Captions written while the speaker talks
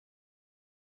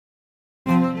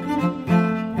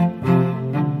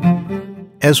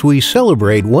As we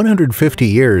celebrate 150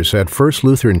 years at First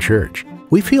Lutheran Church,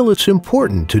 we feel it's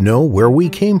important to know where we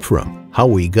came from, how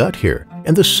we got here,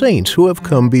 and the saints who have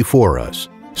come before us.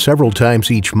 Several times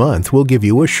each month, we'll give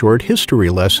you a short history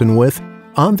lesson with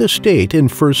On This Date in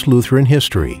First Lutheran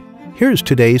History. Here's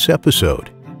today's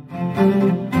episode.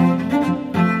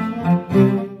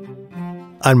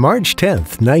 On March 10,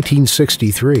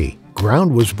 1963,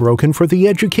 ground was broken for the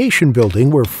education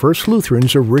building where First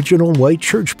Lutheran's original white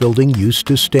church building used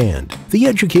to stand. The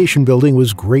education building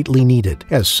was greatly needed,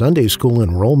 as Sunday school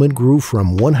enrollment grew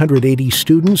from 180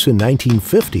 students in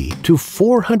 1950 to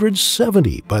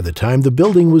 470 by the time the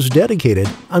building was dedicated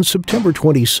on September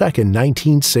 22,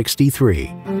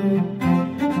 1963.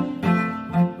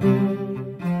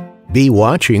 Be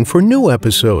watching for new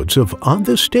episodes of On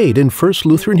This Date in First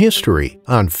Lutheran History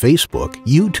on Facebook,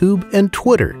 YouTube, and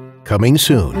Twitter. Coming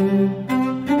soon.